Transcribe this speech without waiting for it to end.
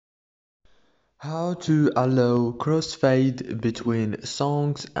How to allow crossfade between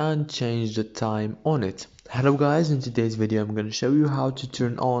songs and change the time on it. Hello guys, in today's video I'm going to show you how to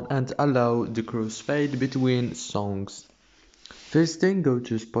turn on and allow the crossfade between songs. First thing, go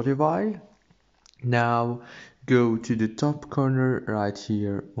to Spotify. Now go to the top corner right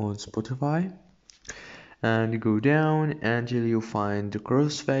here on Spotify and go down until you find the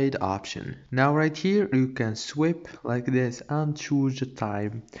crossfade option. Now right here you can swipe like this and choose the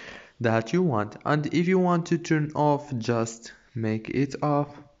time that you want, and if you want to turn off, just make it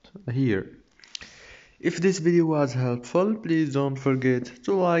off here. If this video was helpful, please don't forget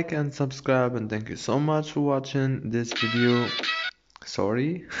to like and subscribe, and thank you so much for watching this video.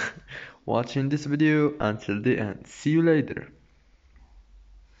 Watching this video until the end. See you later.